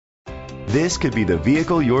This could be the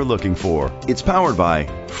vehicle you're looking for. It's powered by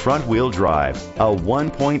front-wheel drive, a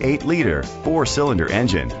 1.8-liter 4-cylinder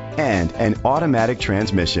engine, and an automatic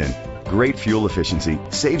transmission. Great fuel efficiency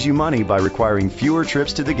saves you money by requiring fewer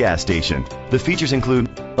trips to the gas station. The features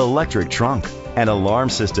include electric trunk, an alarm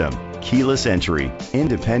system, keyless entry,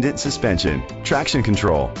 independent suspension, traction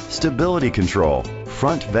control, stability control,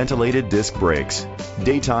 front ventilated disc brakes,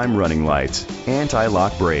 daytime running lights,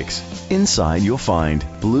 anti-lock brakes. Inside you'll find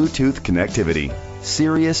Bluetooth connectivity,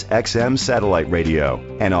 Sirius XM satellite radio,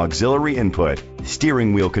 and auxiliary input,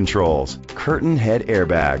 steering wheel controls, curtain head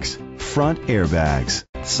airbags, front airbags,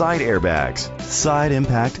 side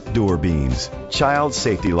impact door beams, child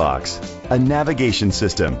safety locks, a navigation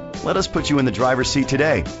system. Let us put you in the driver's seat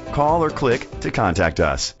today. Call or click to contact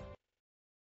us.